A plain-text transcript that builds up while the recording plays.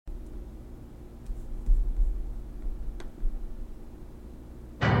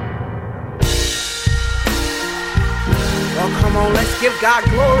give God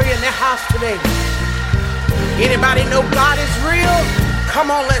glory in the house today. Anybody know God is real?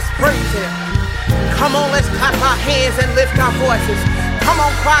 Come on, let's praise him. Come on, let's clap our hands and lift our voices. Come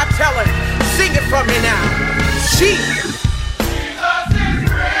on, choir, tell her. Sing it for me now. Jesus is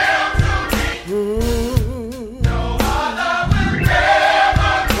real to me. No other will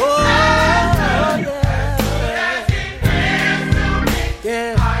never be as he is to me.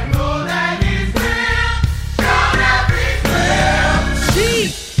 Yeah. I know that he's real. Shout out he's real.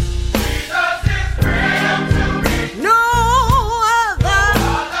 Jesus is real to me. No other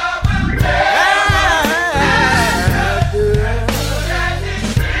will never be as he is.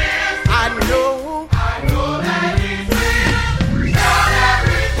 I know that he's real. Shout out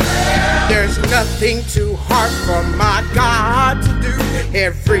he's real. There's nothing too hard for my God to do.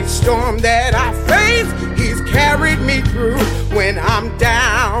 Every storm that I face, he's carried me through. When I'm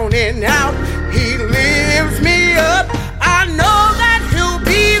down and out, he lifts me up. I know that he'll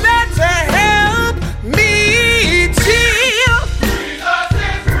be there to help me. Jesus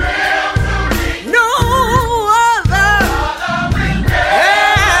is real to me. No other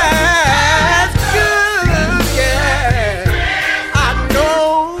as good. Yeah, I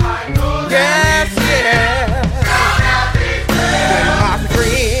know. Yes, yeah. When my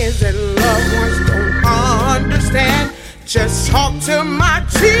friends and loved ones don't understand, just talk to my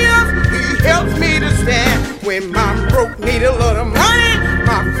Jesus, he helps me to stand. When my broke need a little money,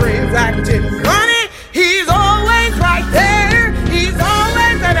 my friends acting funny, he's always right there. He's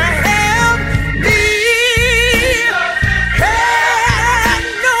always gonna help me. And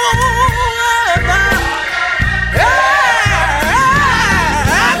no other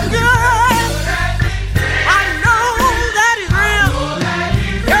as good. I know that he's real.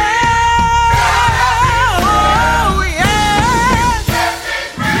 Oh, yeah.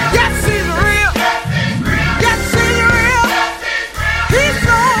 Yes, he's real. Yes, he's real. He's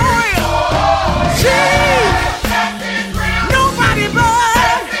so real. Jesus. Nobody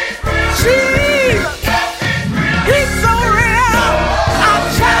but Jesus. He's so real. I've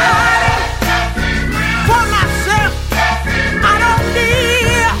tried it for myself. I don't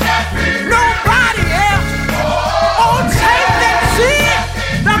need nobody else. Oh, taste and see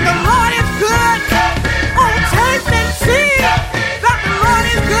that the Lord is good. Oh, taste and see that the Lord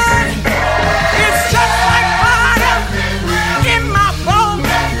is good. It's just like fire in my bones.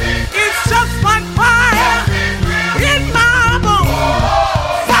 It's just like fire in my bones.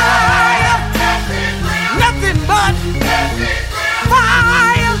 Fire, nothing but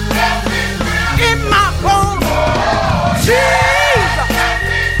fire in my bones. Jesus,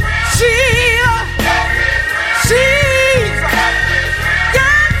 Jesus, Jesus.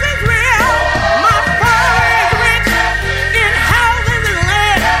 Yes, it's real. My Father is rich in houses and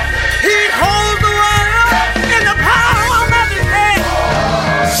land. He holds the world in the palm of his hand.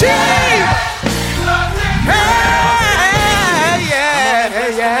 Jesus. Hey,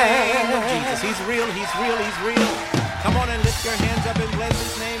 yeah. Jesus, he's real, he's real, he's real. Come on and lift your hands up and bless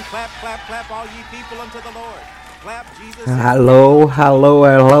his name. Clap, clap, clap, all ye people unto the Lord. Clap, Jesus.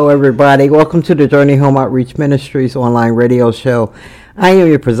 Hello, everybody. Welcome to the Journey Home Outreach Ministries online radio show. I am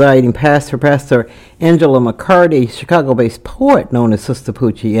your presiding pastor, Pastor Angela McCarty, Chicago-based poet known as Sister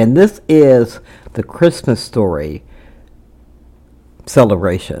Poochie, and this is the Christmas story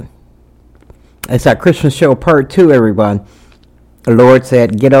celebration. It's our Christmas show part 2, everyone. The Lord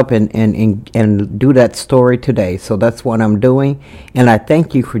said, get up and do that story today. So that's what I'm doing, and I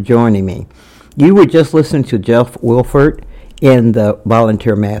thank you for joining me. You were just listening to Jeff Wilford in the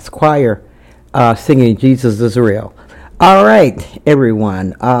Volunteer Mass Choir singing Jesus is Real. All right,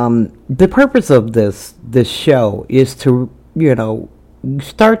 everyone. The purpose of this show is to,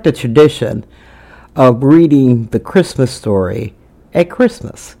 start the tradition of reading the Christmas story at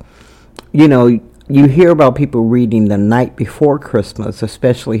Christmas. You hear about people reading the night before Christmas,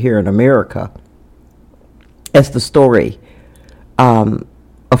 especially here in America, as the story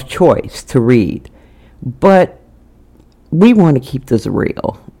of choice to read. But we want to keep this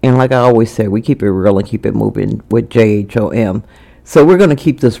real. And like I always say, we keep it real and keep it moving with JHOM. So we're going to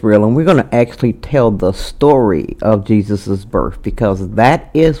keep this real, and we're going to actually tell the story of Jesus' birth, because that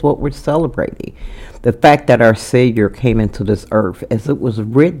is what we're celebrating. The fact that our Savior came into this earth as it was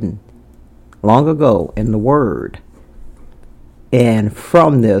written long ago in the Word. And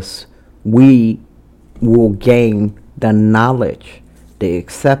from this, we will gain the knowledge, the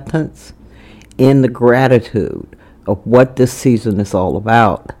acceptance, and the gratitude of what this season is all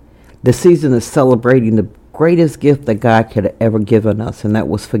about. This season is celebrating the greatest gift that God could have ever given us, and that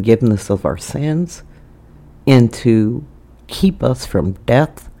was forgiveness of our sins, and to keep us from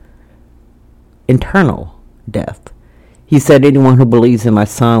death, eternal death. He said, anyone who believes in my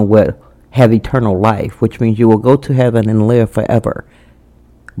Son will have eternal life, which means you will go to heaven and live forever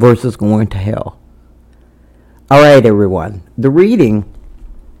versus going to hell. All right, everyone. The reading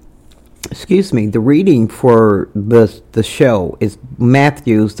for the show is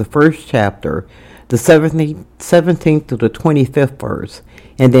Matthew's, the first chapter, the 17th to the 25th verse,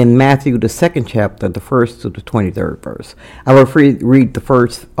 and then Matthew, the second chapter, the 1st to the 23rd verse. I will read the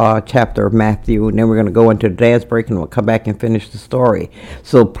first chapter of Matthew, and then we're going to go into the dance break, and we'll come back and finish the story.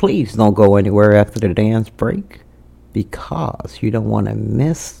 So please don't go anywhere after the dance break, because you don't want to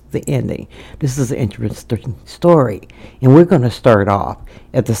miss the ending. This is an interesting story, and we're going to start off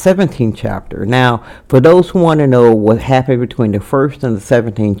at the 17th chapter. Now, for those who want to know what happened between the first and the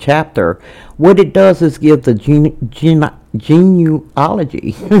 17th chapter, what it does is give the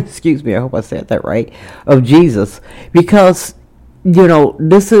genealogy, excuse me, I hope I said that right, of Jesus, because,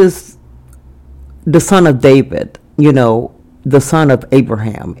 this is the son of David, the son of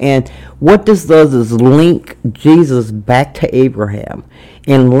Abraham. And what this does is link Jesus back to Abraham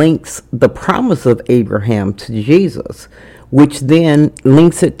and links the promise of Abraham to Jesus, which then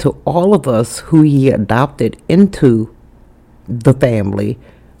links it to all of us who he adopted into the family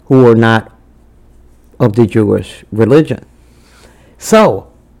who are not of the Jewish religion.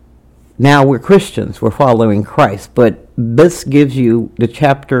 So now we're Christians, we're following Christ, but this gives you the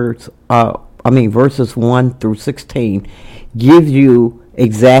chapters, verses 1 through 16 gives you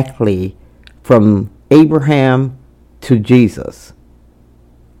exactly from Abraham to Jesus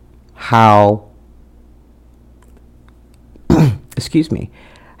how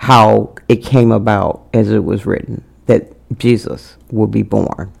how it came about as it was written, that Jesus will be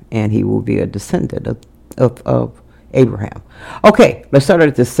born and he will be a descendant of Abraham. Okay, let's start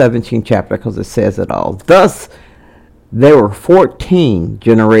at the 17th chapter because it says it all. Thus, there were 14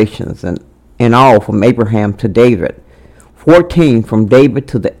 generations in all from Abraham to David, 14 from David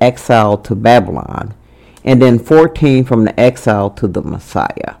to the exile to Babylon, and then 14 from the exile to the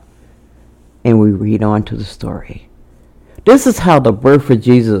Messiah. And we read on to the story. This is how the birth of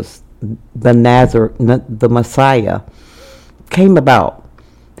Jesus, the Messiah, came about.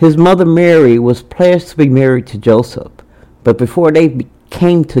 His mother Mary was pledged to be married to Joseph, but before they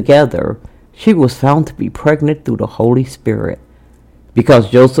came together, she was found to be pregnant through the Holy Spirit.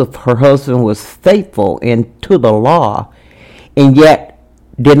 Because Joseph, her husband, was faithful to the law, and yet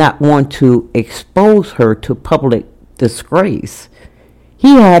did not want to expose her to public disgrace,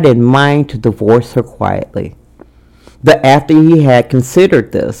 he had in mind to divorce her quietly. But after he had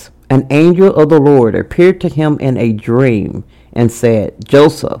considered this, an angel of the Lord appeared to him in a dream and said,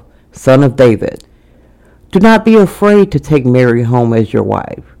 Joseph, son of David, do not be afraid to take Mary home as your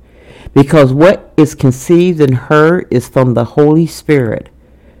wife, because what is conceived in her is from the Holy Spirit.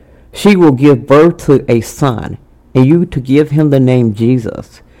 She will give birth to a son, and you to give him the name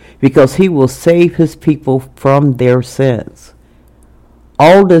Jesus, because he will save his people from their sins.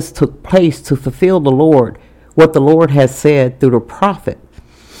 All this took place to fulfill what the Lord has said through the prophet.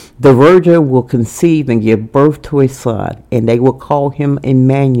 The virgin will conceive and give birth to a son, and they will call him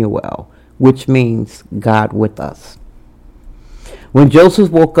Emmanuel, which means God with us. When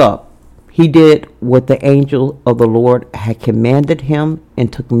Joseph woke up, he did what the angel of the Lord had commanded him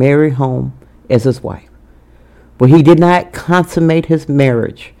and took Mary home as his wife. But he did not consummate his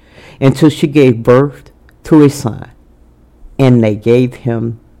marriage until she gave birth to a son, and they gave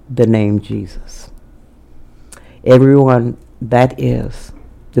him the name Jesus. Everyone, that is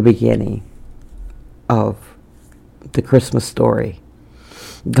the beginning of the Christmas story.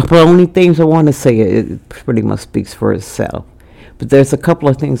 The only things I want to say, it pretty much speaks for itself. But there's a couple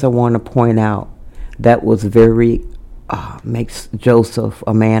of things I want to point out that was very, makes Joseph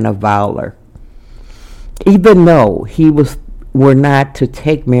a man of valor. Even though were not to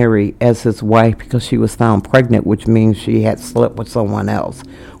take Mary as his wife because she was found pregnant, which means she had slept with someone else,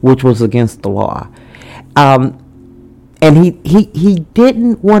 which was against the law. And he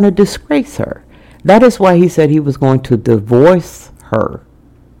didn't want to disgrace her. That is why he said he was going to divorce her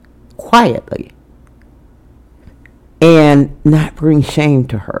quietly and not bring shame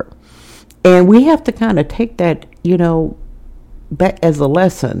to her. And we have to kind of take that, back as a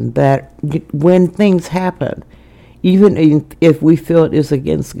lesson, that when things happen, even if we feel it is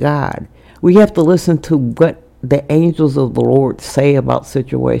against God, we have to listen to what the angels of the Lord say about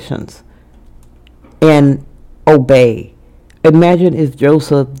situations and obey. Imagine if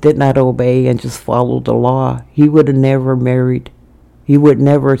Joseph did not obey and just followed the law. He would have never married. He would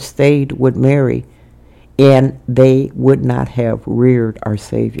never stayed with Mary, and they would not have reared our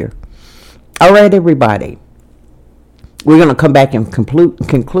Savior. All right, everybody. We're going to come back and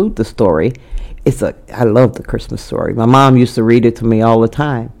conclude the story I love the Christmas story. My mom used to read it to me all the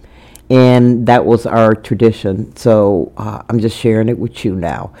time, and that was our tradition. So I'm just sharing it with you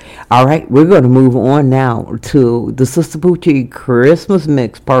now. All right, we're going to move on now to the Sister Poochie Christmas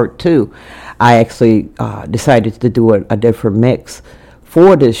Mix Part 2. I actually decided to do a different mix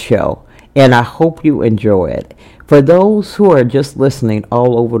for this show, and I hope you enjoy it. For those who are just listening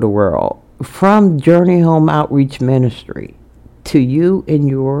all over the world, from Journey Home Outreach Ministry to you and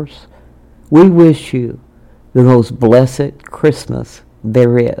yours, we wish you the most blessed Christmas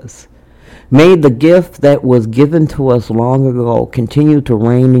there is. May the gift that was given to us long ago continue to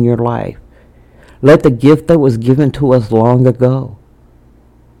reign in your life. Let the gift that was given to us long ago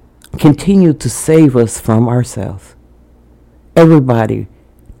continue to save us from ourselves. Everybody,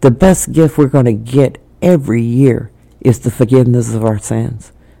 the best gift we're going to get every year is the forgiveness of our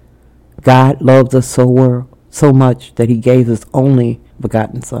sins. God loves us so much that he gave his only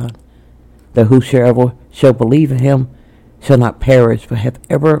begotten Son, that whosoever shall believe in him shall not perish but have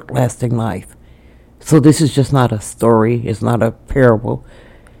everlasting life. So this is just not a story. It's not a parable.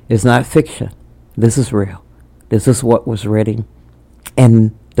 It's not fiction. This is real. This is what was written,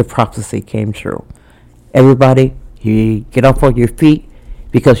 and the prophecy came true. Everybody, you get up on your feet,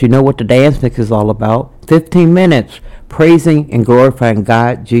 because you know what the dance mix is all about. 15 minutes praising and glorifying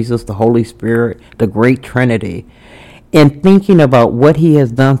God, Jesus, the Holy Spirit, the great Trinity, and thinking about what he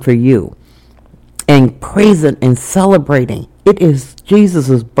has done for you, and praising and celebrating. It is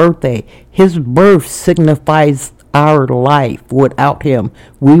Jesus' birthday. His birth signifies our life. Without him,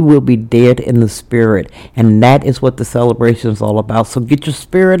 we will be dead in the spirit, and that is what the celebration is all about. So get your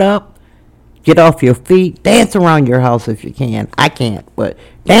spirit up, get off your feet, dance around your house if you can. I can't, but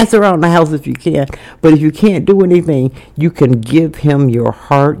dance around the house if you can. But if you can't do anything, you can give him your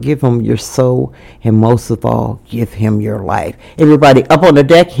heart, give him your soul, and most of all, give him your life. Everybody up on the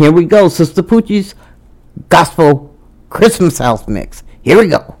deck, here we go. Sister Poochie's Gospel Christmas House Mix. Here we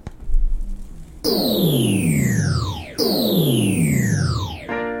go.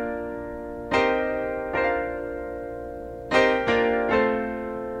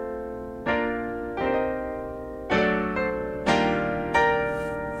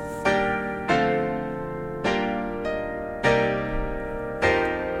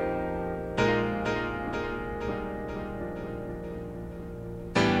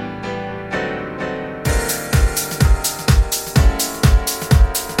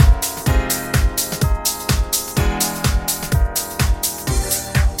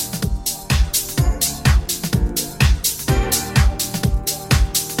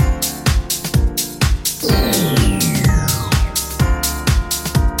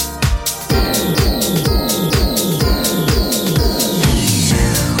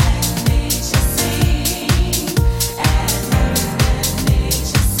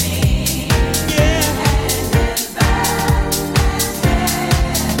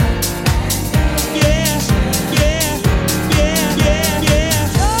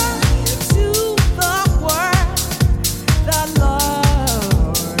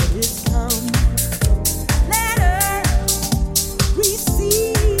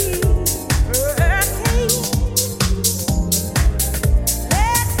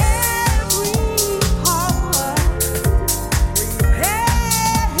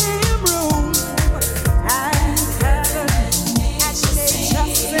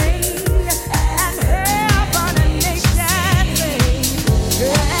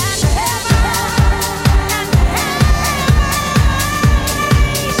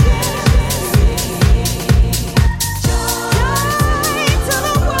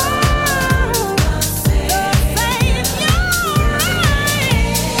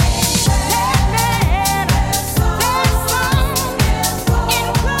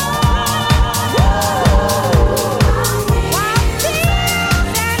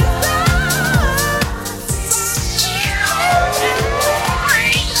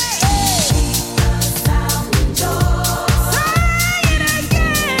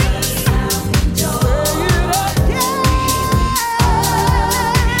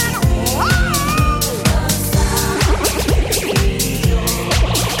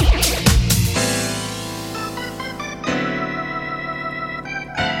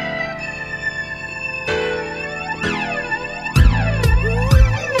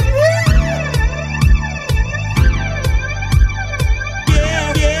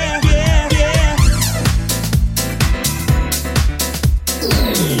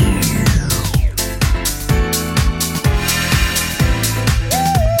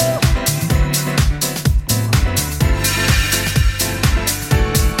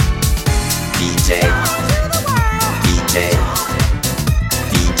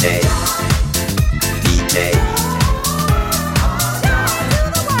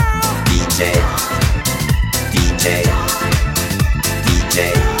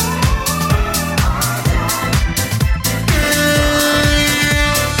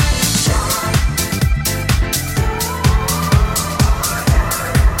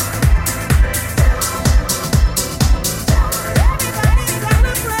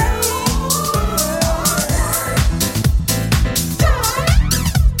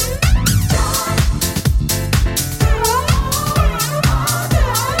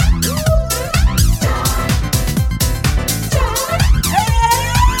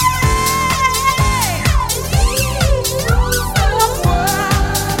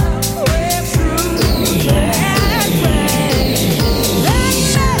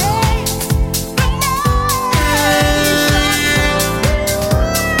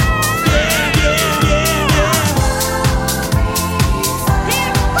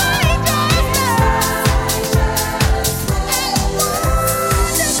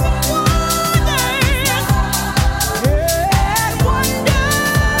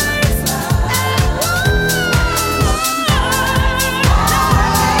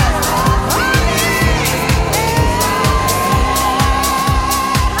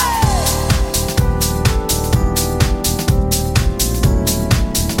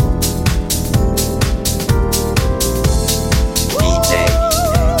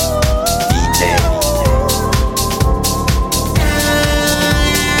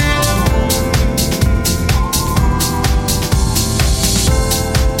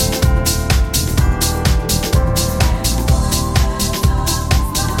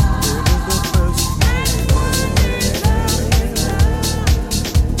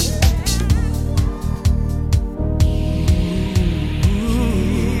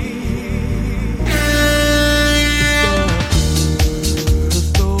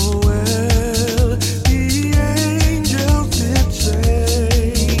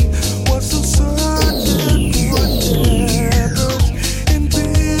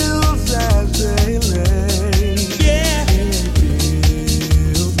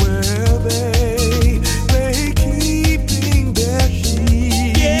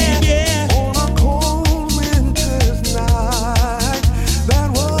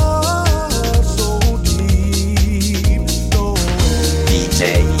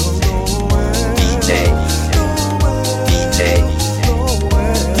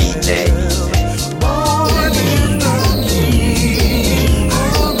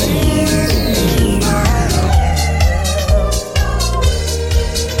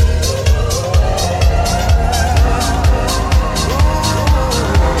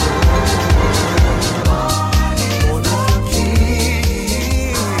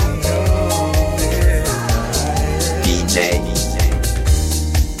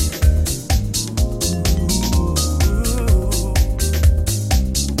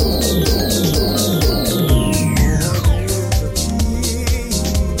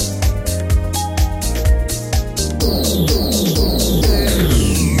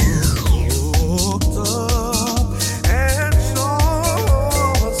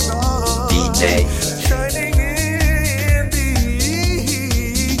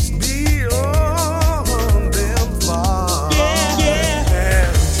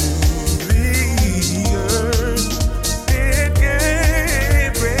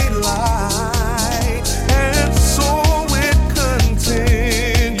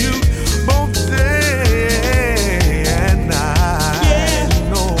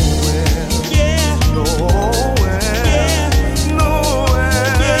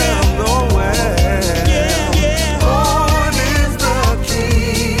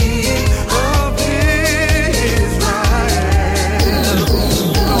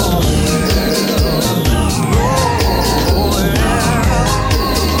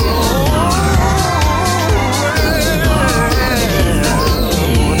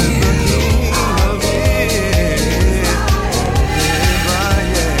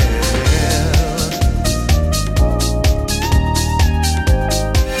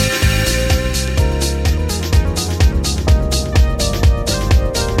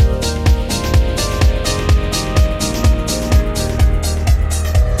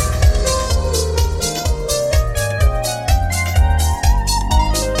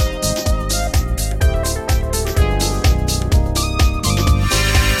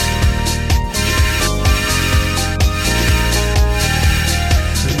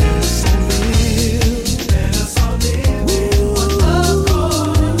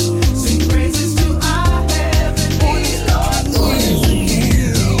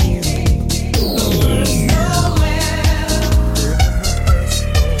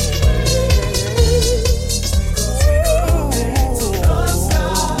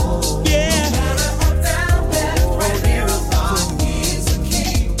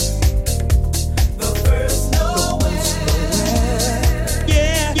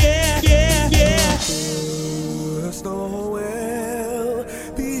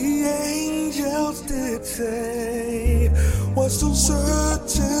 was so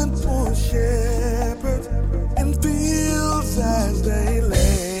certain for shepherds in fields as they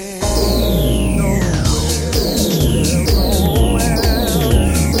lay.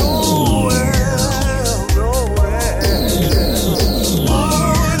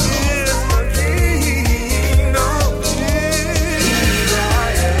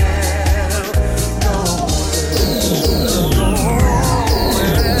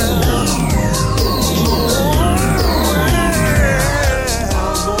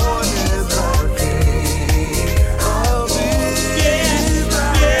 Is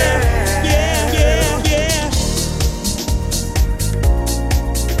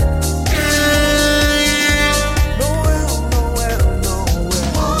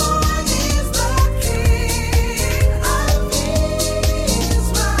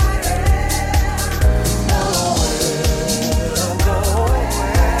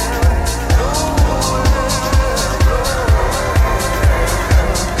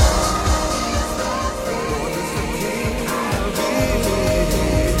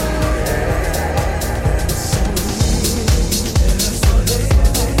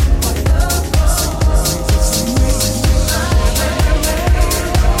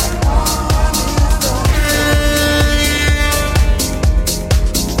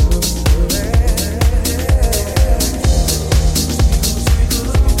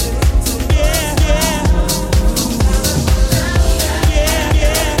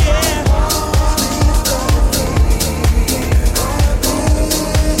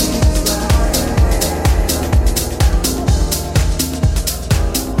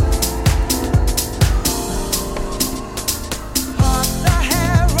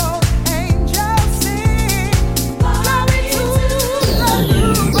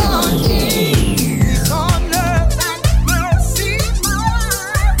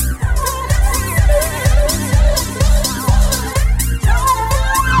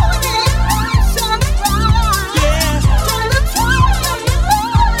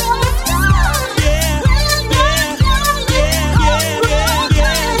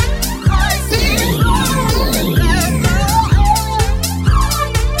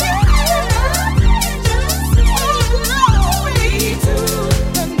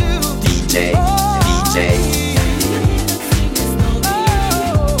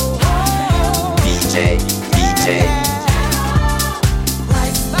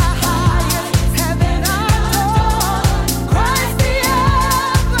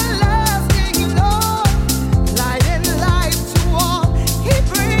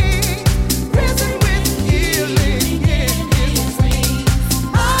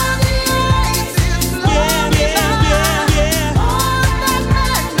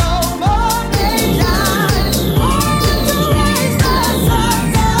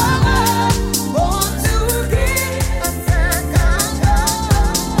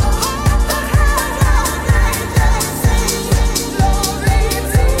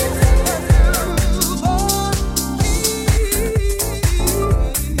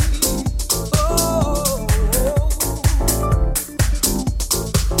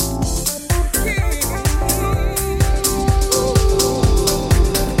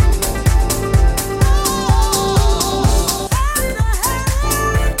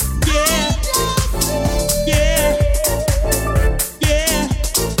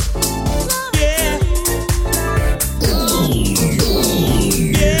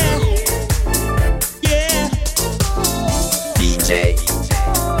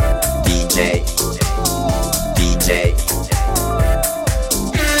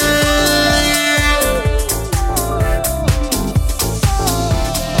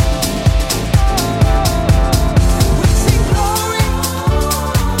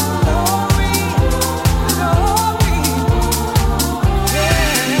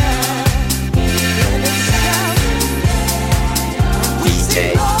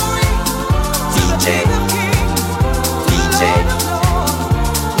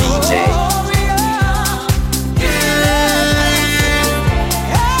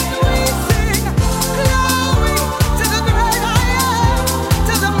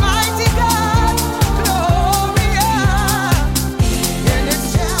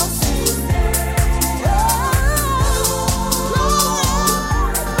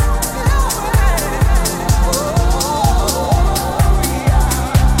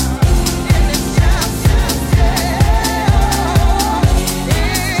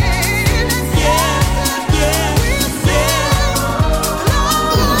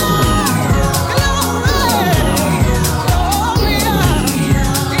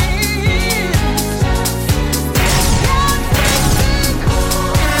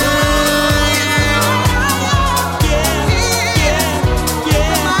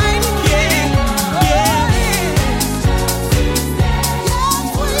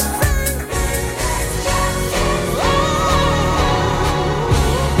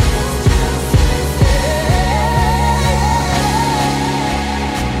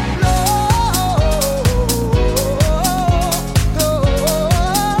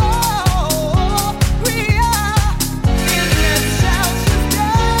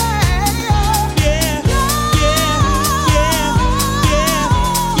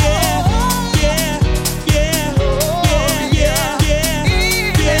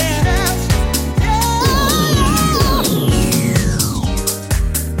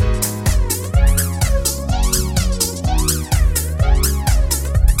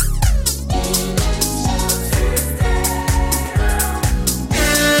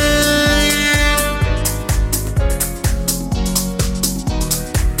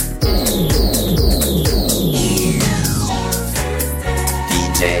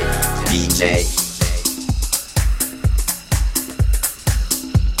DJ.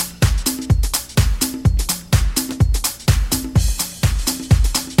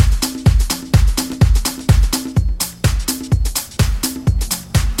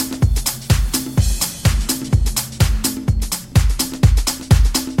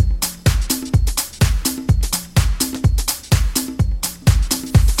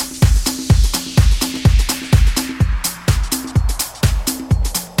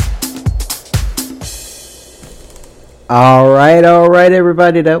 All right,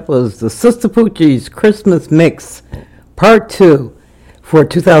 everybody. That was the Sister Poochie's Christmas Mix, Part 2 for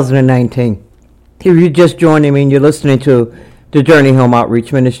 2019. If you're just joining me and you're listening to the Journey Home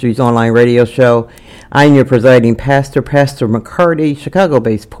Outreach Ministries online radio show, I'm your presiding pastor, Pastor McCarty,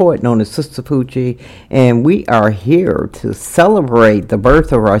 Chicago-based poet known as Sister Poochie, and we are here to celebrate the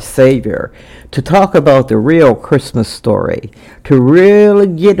birth of our Savior, to talk about the real Christmas story, to really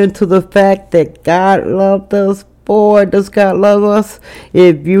get into the fact that God loved us. Boy, does God love us.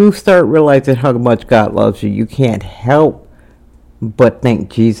 If you start realizing how much God loves you, you can't help but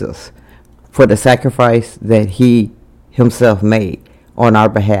thank Jesus for the sacrifice that he himself made on our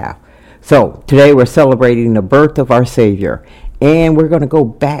behalf. So today we're celebrating the birth of our Savior, and we're going to go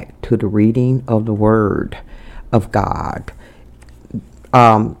back to the reading of the Word of God.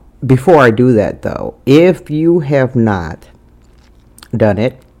 Before I do that, though, if you have not done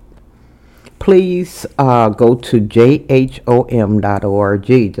it, please go to JHOM.org,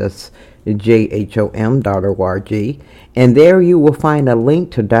 just JHOM.org, and there you will find a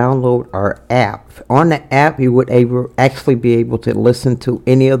link to download our app. On the app, you would actually be able to listen to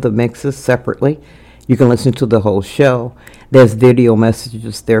any of the mixes separately. You can listen to the whole show. There's video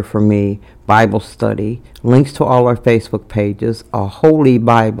messages there for me, Bible study, links to all our Facebook pages, a Holy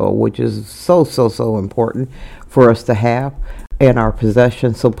Bible, which is so important for us to have in our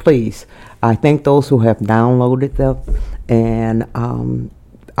possession. So please, I thank those who have downloaded them and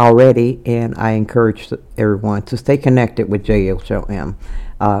already, and I encourage everyone to stay connected with JHOM.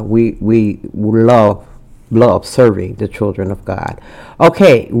 We love serving the children of God.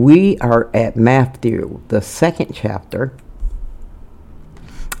 Okay, we are at Matthew, the 2nd chapter,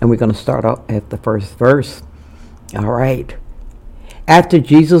 and we're going to start out at the first verse. All right. After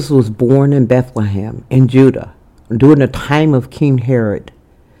Jesus was born in Bethlehem in Judah, during the time of King Herod,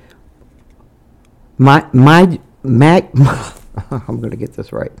 I'm going to get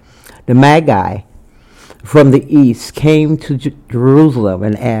this right. The Magi from the east came to Jerusalem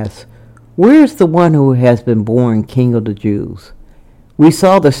and asked, "Where is the one who has been born King of the Jews? We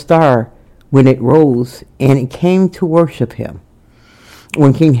saw the star when it rose and came to worship him."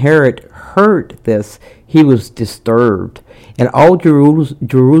 When King Herod heard this, he was disturbed, and all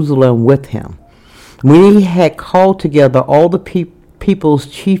Jerusalem with him. When he had called together all the people's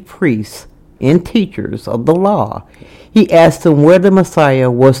chief priests and teachers of the law, he asked them where the Messiah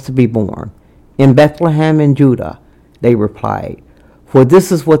was to be born. "In Bethlehem in Judah," they replied, "for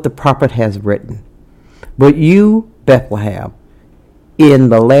this is what the prophet has written. But you, Bethlehem, in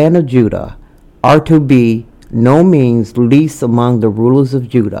the land of Judah, are to be no means least among the rulers of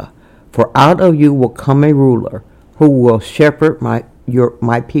Judah, for out of you will come a ruler who will shepherd my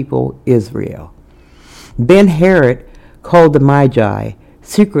people Israel." Then Herod called the Magi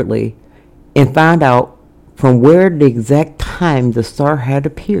secretly and found out from where the exact time the star had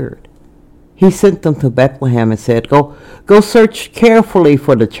appeared. He sent them to Bethlehem and said, Go search carefully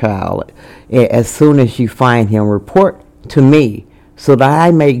for the child. As soon as you find him, report to me so that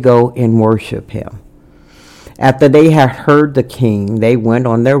I may go and worship him." After they had heard the king, they went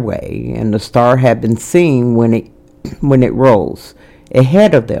on their way, and the star had been seen when it rose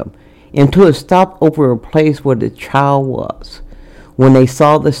ahead of them, until it stopped over a place where the child was. When they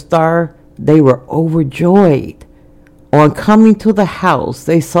saw the star, they were overjoyed. On coming to the house,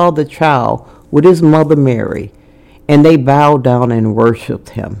 they saw the child with his mother Mary, and they bowed down and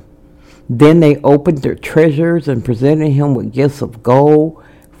worshipped him. Then they opened their treasures and presented him with gifts of gold,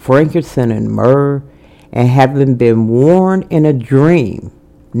 frankincense, and myrrh. And having been warned in a dream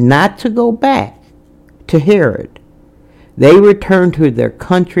not to go back to Herod, they returned to their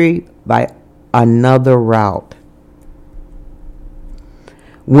country by another route.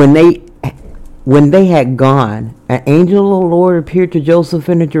 When they had gone, an angel of the Lord appeared to Joseph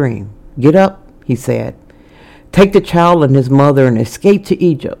in a dream. "Get up," he said. "Take the child and his mother and escape to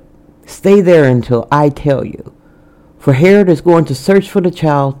Egypt. Stay there until I tell you, for Herod is going to search for the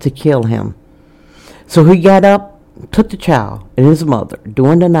child to kill him." So he got up, took the child and his mother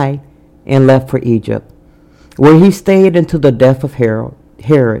during the night, and left for Egypt, where he stayed until the death of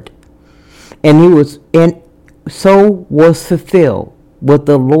Herod. And so was fulfilled what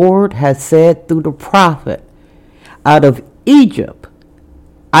the Lord has said through the prophet. Out of Egypt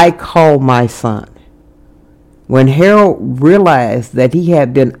I called my son. When Herod realized that he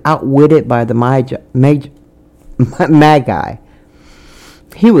had been outwitted by the Magi,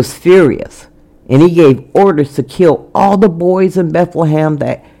 he was furious, and he gave orders to kill all the boys in Bethlehem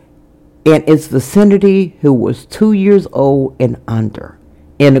that in its vicinity who was 2 years old and under,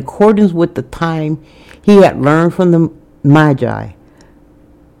 in accordance with the time he had learned from the Magi.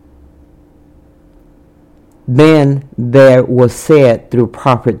 Then there was said through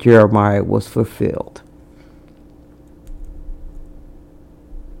prophet Jeremiah was fulfilled.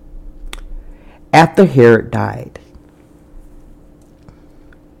 After Herod died,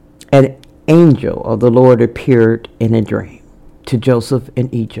 an angel of the Lord appeared in a dream to Joseph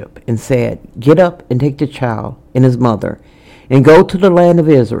in Egypt and said, "Get up and take the child and his mother and go to the land of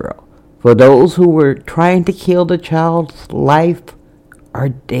Israel, for those who were trying to kill the child's life are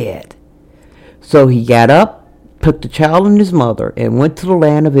dead." So he got up, took the child and his mother, and went to the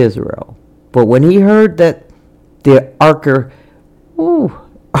land of Israel. But when he heard that the Archelaus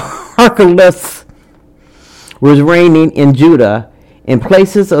was reigning in Judah in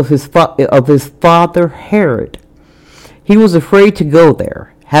places of his father Herod, he was afraid to go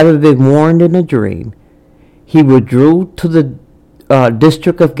there, having been warned in a dream. He withdrew to the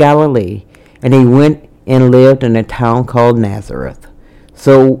district of Galilee, and he went and lived in a town called Nazareth.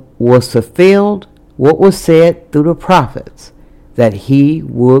 So was fulfilled what was said through the prophets, that he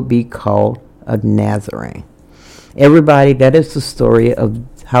would be called a Nazarene. Everybody, that is the story of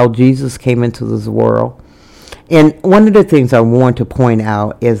how Jesus came into this world. And one of the things I want to point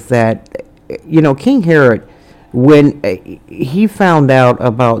out is that, King Herod, when he found out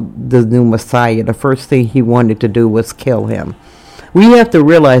about the new Messiah, the first thing he wanted to do was kill him. We have to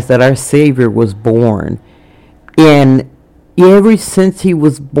realize that our Savior was born, and ever since he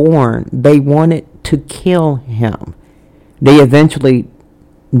was born, they wanted to kill him. They eventually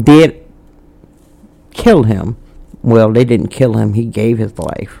did kill him. Well, they didn't kill him. He gave his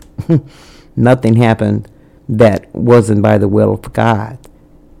life. Nothing happened that wasn't by the will of God.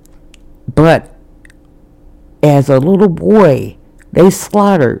 But as a little boy, they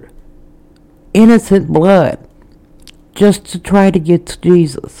slaughtered innocent blood just to try to get to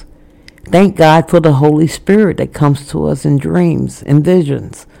Jesus. Thank God for the Holy Spirit that comes to us in dreams and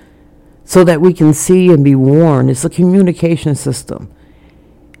visions so that we can see and be warned. It's a communication system.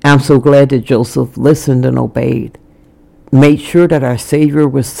 I'm so glad that Joseph listened and obeyed, made sure that our Savior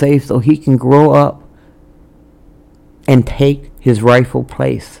was safe so he can grow up and take his rightful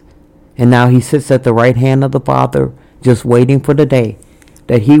place. And now he sits at the right hand of the Father, just waiting for the day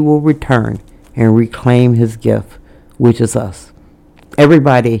that he will return and reclaim his gift, which is us.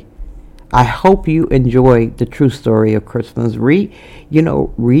 Everybody, I hope you enjoyed the true story of Christmas.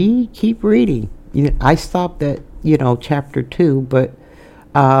 Keep reading. I stopped at, chapter 2, but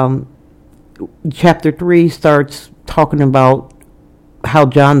chapter 3 starts talking about how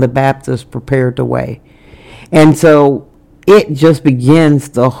John the Baptist prepared the way. And so it just begins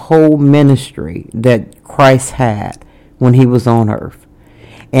the whole ministry that Christ had when he was on earth.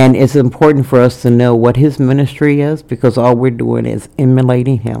 And it's important for us to know what his ministry is, because all we're doing is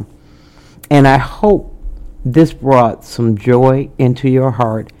emulating him. And I hope this brought some joy into your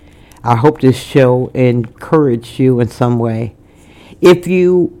heart. I hope this show encouraged you in some way. If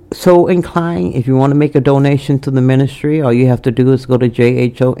you so inclined, if you want to make a donation to the ministry, all you have to do is go to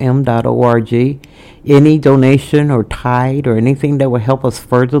JHOM.org. Any donation or tithe or anything that will help us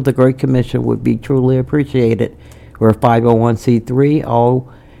further the Great Commission would be truly appreciated. We're a 501c3. All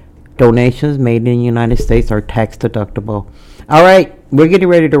donations made in the United States are tax deductible. All right, we're getting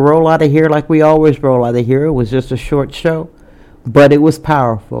ready to roll out of here like we always roll out of here. It was just a short show, but it was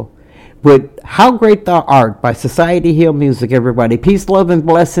powerful. With How Great Thou Art by Society Hill Music, everybody. Peace, love, and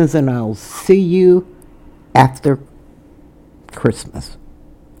blessings, and I'll see you after Christmas.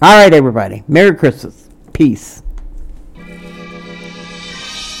 All right, everybody. Merry Christmas. Peace.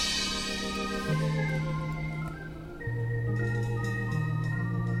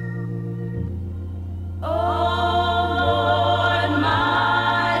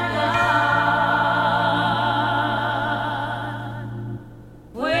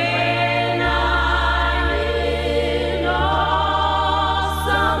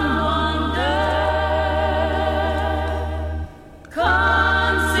 Consider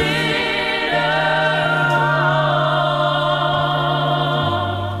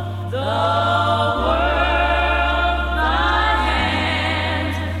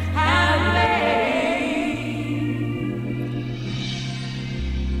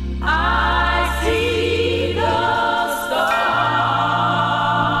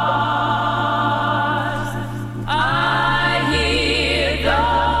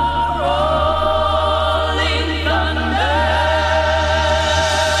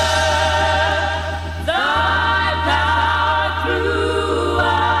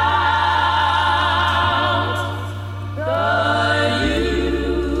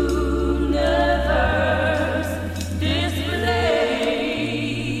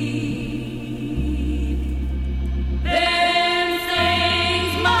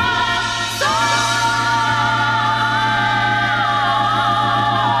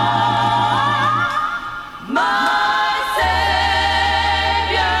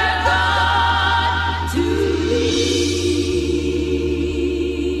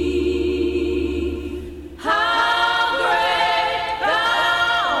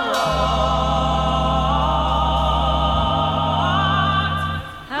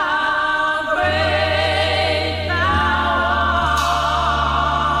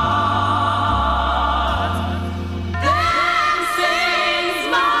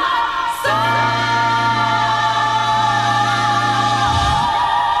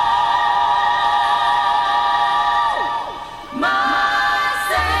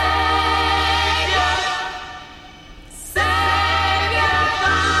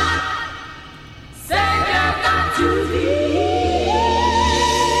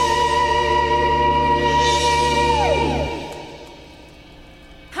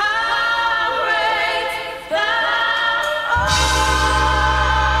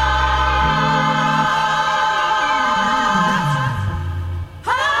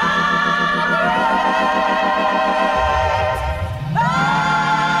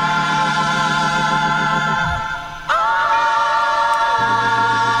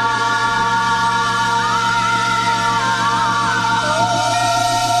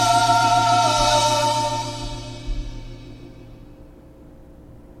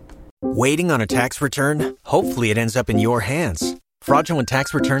Waiting on a tax return? Hopefully it ends up in your hands. Fraudulent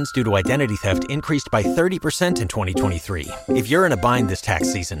tax returns due to identity theft increased by 30% in 2023. If you're in a bind this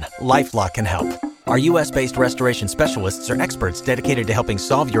tax season, LifeLock can help. Our U.S.-based restoration specialists are experts dedicated to helping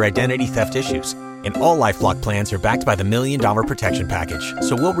solve your identity theft issues. And all LifeLock plans are backed by the $1 Million Protection Package.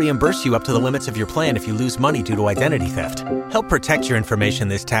 So we'll reimburse you up to the limits of your plan if you lose money due to identity theft. Help protect your information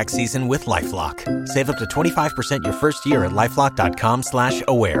this tax season with LifeLock. Save up to 25% your first year at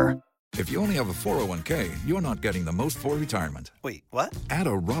LifeLock.com/aware. If you only have a 401k, you're not getting the most for retirement. Wait, what? Add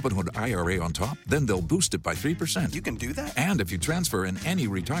a Robinhood IRA on top, then they'll boost it by 3%. You can do that? And if you transfer in any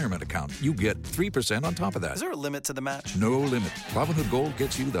retirement account, you get 3% on top of that. Is there a limit to the match? No limit. Robinhood Gold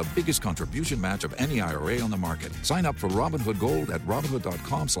gets you the biggest contribution match of any IRA on the market. Sign up for Robinhood Gold at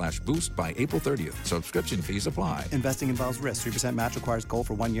Robinhood.com/boost by April 30th. Subscription fees apply. Investing involves risk. 3% match requires gold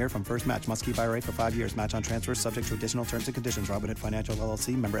for 1 year from first match. Must keep IRA for 5 years. Match on transfers subject to additional terms and conditions. Robinhood Financial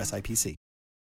LLC, member SIPC.